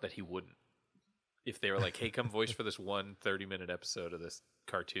highly doubt that he wouldn't. If they were like, hey, come voice for this 30-minute episode of this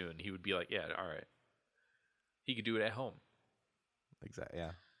cartoon, he would be like, yeah, all right. He could do it at home. Exactly.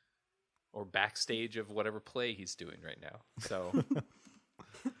 Yeah. Or backstage of whatever play he's doing right now. So.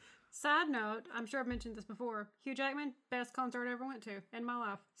 Side note, I'm sure I've mentioned this before. Hugh Jackman, best concert I ever went to in my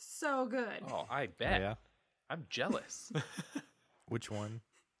life. So good. Oh, I bet. Oh, yeah. I'm jealous. Which one?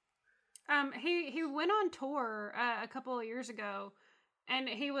 He went on tour a couple of years ago, and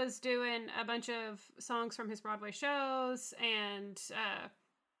he was doing a bunch of songs from his Broadway shows and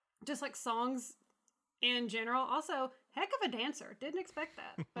just like songs in general. Also, heck of a dancer. Didn't expect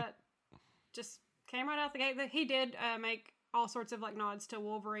that, but just came right out the gate. He did make all sorts of like nods to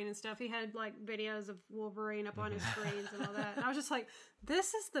Wolverine and stuff. He had like videos of Wolverine up on his screens and all that. And I was just like,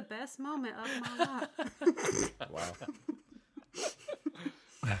 this is the best moment of my life. Wow.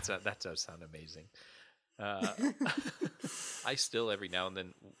 That does sound amazing. I still every now and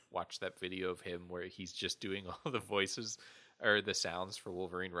then watch that video of him where he's just doing all the voices or the sounds for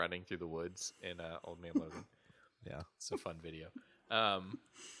Wolverine running through the woods in Old Man Logan. Yeah. It's a fun video.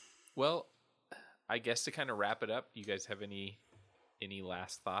 Well, I guess to kind of wrap it up, you guys have any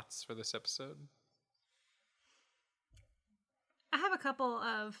last thoughts for this episode? I have a couple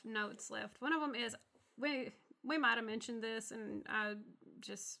of notes left. One of them is we might have mentioned this and I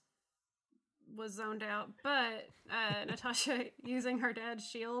just was zoned out, but Natasha using her dad's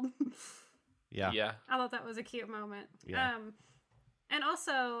shield. Yeah. I thought that was a cute moment. Yeah. And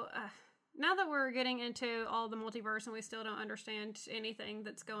also, now that we're getting into all the multiverse and we still don't understand anything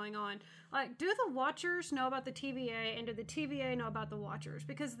that's going on, like, do the Watchers know about the TVA, and do the TVA know about the Watchers?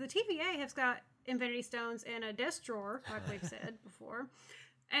 Because the TVA has got Infinity Stones in a desk drawer, like we've said before,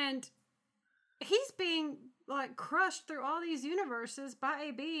 and he's being like crushed through all these universes by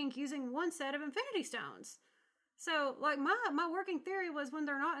a being using one set of Infinity Stones. So, like, my working theory was when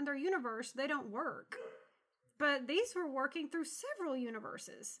they're not in their universe, they don't work. But these were working through several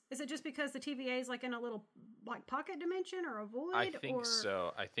universes. Is it just because the TVA is like in a little like pocket dimension or a void? I think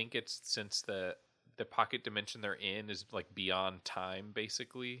so. I think it's since the pocket dimension they're in is like beyond time,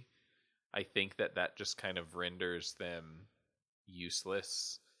 basically. I think that just kind of renders them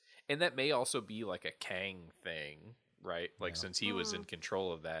useless. And that may also be like a Kang thing, right? Like, since he was in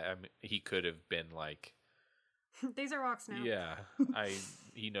control of that, I mean, he could have been like, these are rocks now. yeah,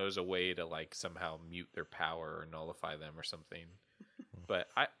 he knows a way to like somehow mute their power or nullify them or something. But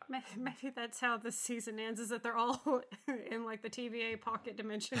maybe that's how this season ends, is that they're all in like the TVA pocket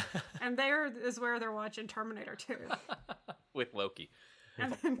dimension, and there is where they're watching Terminator 2 with Loki.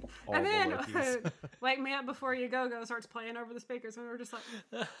 And then Wake Me Up Before You Go starts playing over the speakers, and we're just like,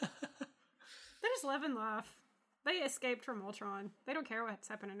 they're just living life. They escaped from Ultron. They don't care what's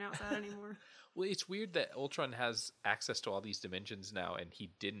happening outside anymore. Well, it's weird that Ultron has access to all these dimensions now, and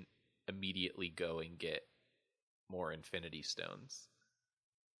he didn't immediately go and get more Infinity Stones.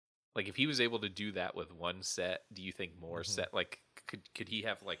 Like, if he was able to do that with one set, do you think more set? Like, could he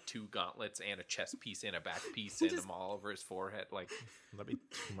have like 2 gauntlets and a chest piece and a back piece and them all over his forehead? Like, That'd be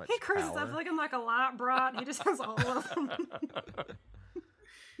too much He cruises power. up looking like a light brat. He just has all of them.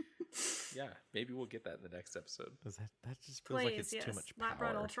 yeah, maybe we'll get that in the next episode. That just feels like it's too much power. Light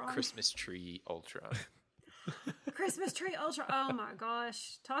brat Ultron. Christmas tree Ultron. Christmas tree Ultron. Oh my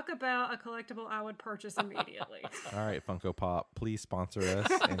gosh. Talk about a collectible I would purchase immediately. All right, Funko Pop, please sponsor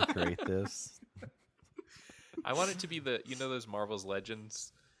us and create this. I want it to be those Marvel's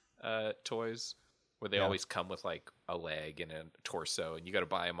Legends toys where they always come with like a leg and a torso, and you got to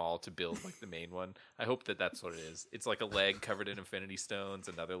buy them all to build like the main one. I hope that's what it is. It's like a leg covered in Infinity Stones,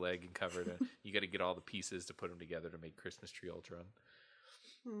 another leg and covered in. You got to get all the pieces to put them together to make Christmas Tree Ultron.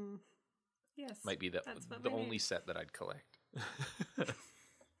 Yes. Might be the only set that I'd collect.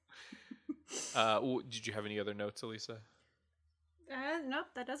 Did you have any other notes, Elisa? Nope,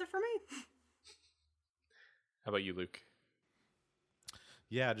 that does it for me. How about you, Luke?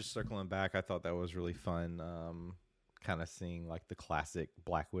 Yeah, just circling back, I thought that was really fun. Kind of seeing like the classic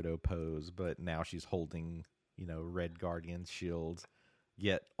Black Widow pose, but now she's holding, Red Guardian's shield.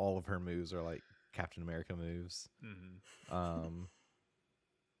 Yet all of her moves are like Captain America moves. Mm-hmm.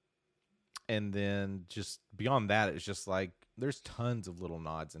 And then just beyond that, it's just like there's tons of little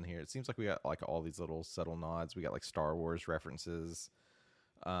nods in here. It seems like we got like all these little subtle nods. We got like Star Wars references.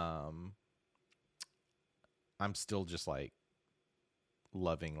 I'm still just like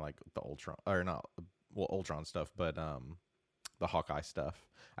loving like the Ultron stuff, but the Hawkeye stuff.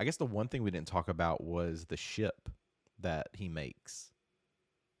 I guess the one thing we didn't talk about was the ship that he makes.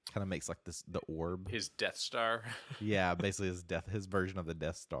 Kind of makes like the orb, his Death Star. Yeah, basically his version of the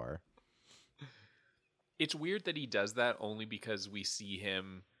Death Star. It's weird that he does that only because we see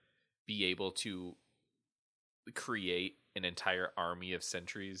him be able to create an entire army of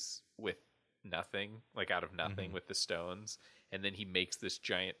sentries with nothing, like out of nothing with the stones. And then he makes this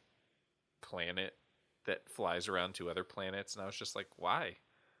giant planet that flies around to other planets. And I was just like, why?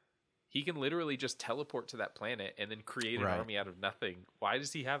 He can literally just teleport to that planet and then create an army out of nothing. Why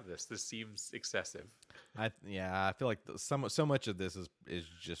does he have this? This seems excessive. I feel like so much of this is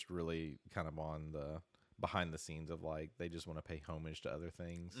just really kind of on the behind the scenes of like they just want to pay homage to other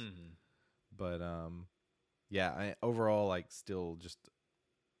things. But overall like still just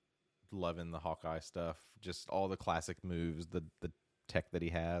loving the Hawkeye stuff, just all the classic moves, the tech that he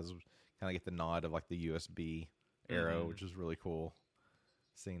has. Kind of get the nod of like the USB arrow, which is really cool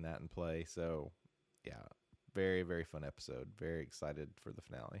seeing that in play. So yeah, very, very fun episode. Very excited for the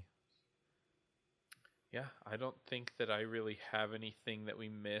finale. Yeah, I don't think that I really have anything that we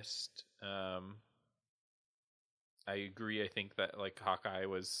missed. I agree. I think that like Hawkeye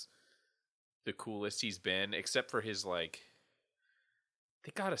was the coolest he's been, except for his like,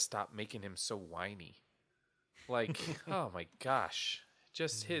 they gotta stop making him so whiny. Like, oh my gosh.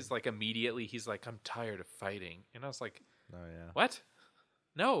 Just his like immediately he's like, I'm tired of fighting. And I was like, oh yeah. What?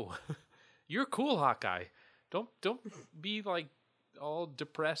 No. You're cool, Hawkeye. Don't be like all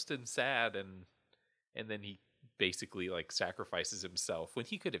depressed and sad and then he basically like sacrifices himself when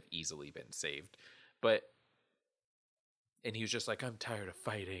he could have easily been saved. And he was just like, I'm tired of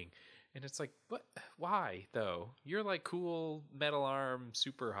fighting. And it's like, what? Why, though? You're like cool metal arm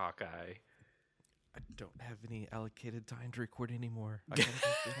super Hawkeye. I don't have any allocated time to record anymore. I gotta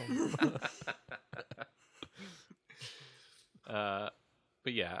get home.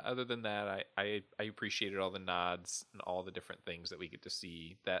 But yeah, other than that, I appreciated all the nods and all the different things that we get to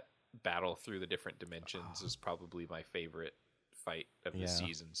see. That battle through the different dimensions is probably my favorite fight of the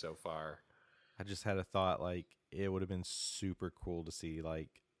season so far. I just had a thought, like, it would have been super cool to see, like,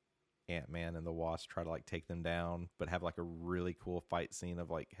 Ant-Man and the Wasp try to, like, take them down, but have, like, a really cool fight scene of,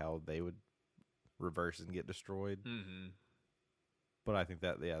 like, how they would reverse and get destroyed. Mm-hmm. But I think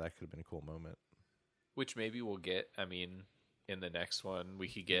that could have been a cool moment. Which maybe we'll get. I mean, in the next one, we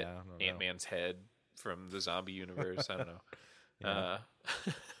could get Ant-Man's head from the zombie universe. I don't know.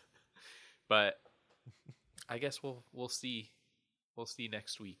 But I guess we'll see. We'll see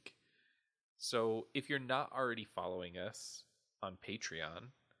next week. So if you're not already following us on Patreon,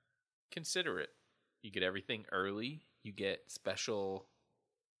 consider it. You get everything early. You get special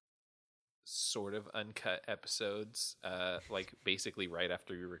sort of uncut episodes, like basically right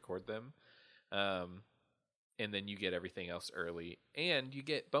after you record them. And then you get everything else early. And you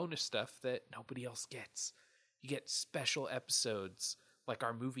get bonus stuff that nobody else gets. You get special episodes, like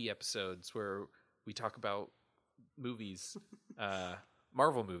our movie episodes where we talk about movies.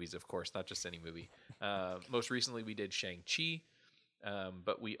 Marvel movies, of course, not just any movie. Most recently, we did Shang-Chi,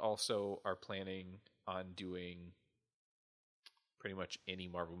 but we also are planning on doing pretty much any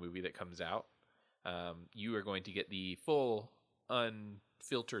Marvel movie that comes out. You are going to get the full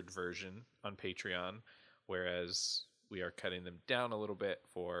unfiltered version on Patreon, whereas we are cutting them down a little bit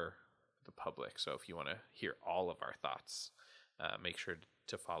for the public. So if you want to hear all of our thoughts, make sure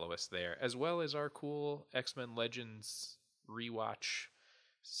to follow us there, as well as our cool X-Men Legends rewatch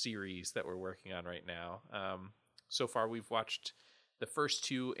series that we're working on right now. So far, we've watched the first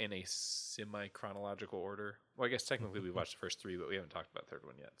two in a semi-chronological order. Well, I guess technically we watched the first three, but we haven't talked about the third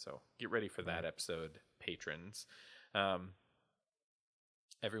one yet. So get ready for that episode, patrons.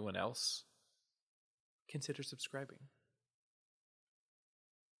 Everyone else, consider subscribing.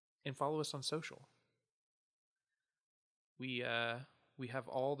 And follow us on social. We have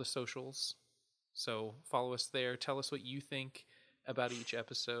all the socials, so follow us there. Tell us what you think about each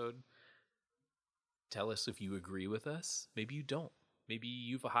episode. Tell us if you agree with us. Maybe you don't. Maybe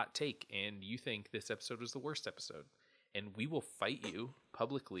you have a hot take and you think this episode was the worst episode. And we will fight you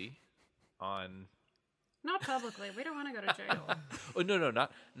publicly on... Not publicly. We don't want to go to jail. Oh, no,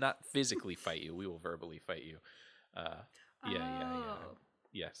 not physically fight you. We will verbally fight you. Yeah.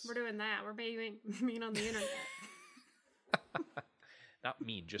 Yes. We're doing that. We're being mean on the internet. Not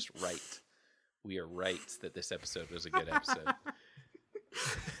mean, just right. We are right that this episode was a good episode.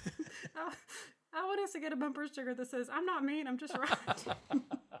 I want us to get a bumper sticker that says, "I'm not mean, I'm just right." I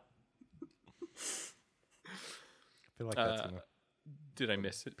feel like that's gonna did I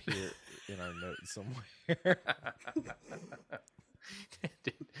miss it? appear in our notes somewhere.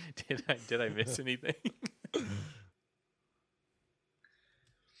 Did I miss anything?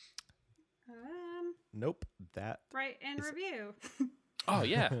 Nope. That Right and review. Oh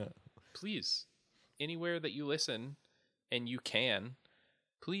yeah. Please. Anywhere that you listen and you can,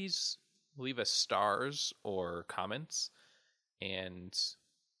 please leave us stars or comments, and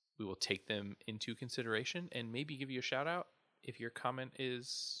we will take them into consideration and maybe give you a shout out. If your comment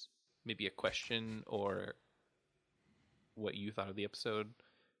is maybe a question or what you thought of the episode,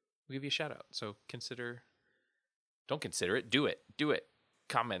 we'll give you a shout out. So don't consider it. Do it.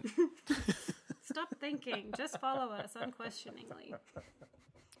 Comment. Stop thinking. Just follow us unquestioningly.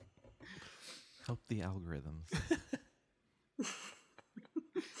 help the algorithms.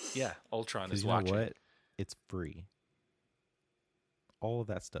 Yeah, Ultron is You know watching. what? It's free. All of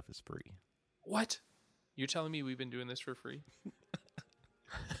that stuff is free. What? You're telling me we've been doing this for free?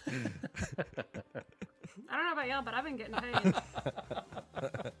 I don't know about y'all, but I've been getting paid.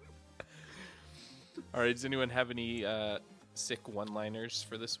 All right, does anyone have any sick one-liners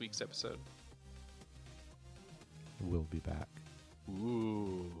for this week's episode? We'll be back.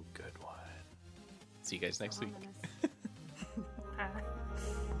 Ooh, good one. See you guys next week. Bye.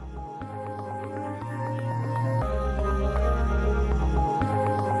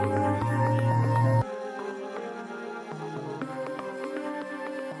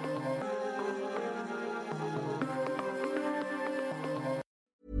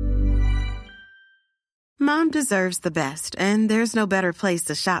 Mom deserves the best, and there's no better place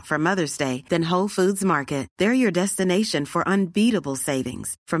to shop for Mother's Day than Whole Foods Market. They're your destination for unbeatable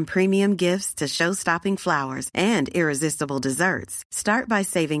savings, from premium gifts to show-stopping flowers and irresistible desserts. Start by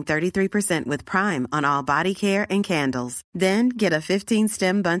saving 33% with Prime on all body care and candles. Then get a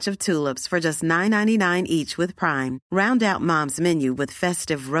 15-stem bunch of tulips for just $9.99 each with Prime. Round out Mom's menu with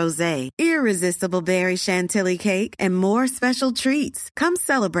festive rosé, irresistible berry chantilly cake, and more special treats. Come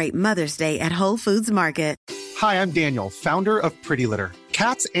celebrate Mother's Day at Whole Foods Market. Hi, I'm Daniel, founder of Pretty Litter.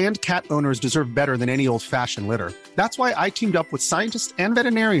 Cats and cat owners deserve better than any old-fashioned litter. That's why I teamed up with scientists and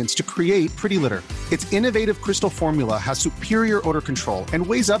veterinarians to create Pretty Litter. Its innovative crystal formula has superior odor control and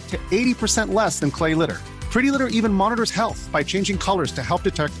weighs up to 80% less than clay litter. Pretty Litter even monitors health by changing colors to help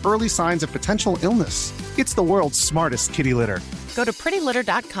detect early signs of potential illness. It's the world's smartest kitty litter. Go to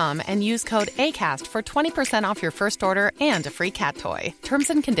prettylitter.com and use code ACAST for 20% off your first order and a free cat toy. Terms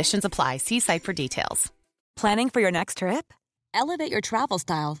and conditions apply. See site for details. Planning for your next trip? Elevate your travel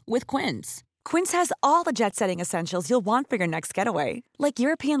style with Quince. Quince has all the jet-setting essentials you'll want for your next getaway, like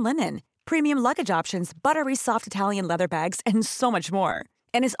European linen, premium luggage options, buttery soft Italian leather bags, and so much more.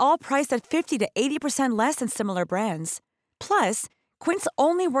 And is all priced at 50 to 80% less than similar brands. Plus, Quince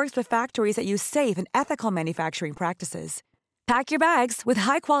only works with factories that use safe and ethical manufacturing practices. Pack your bags with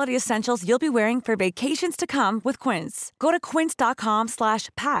high-quality essentials you'll be wearing for vacations to come with Quince. Go to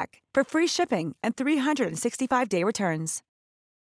quince.com/pack for free shipping and 365-day returns.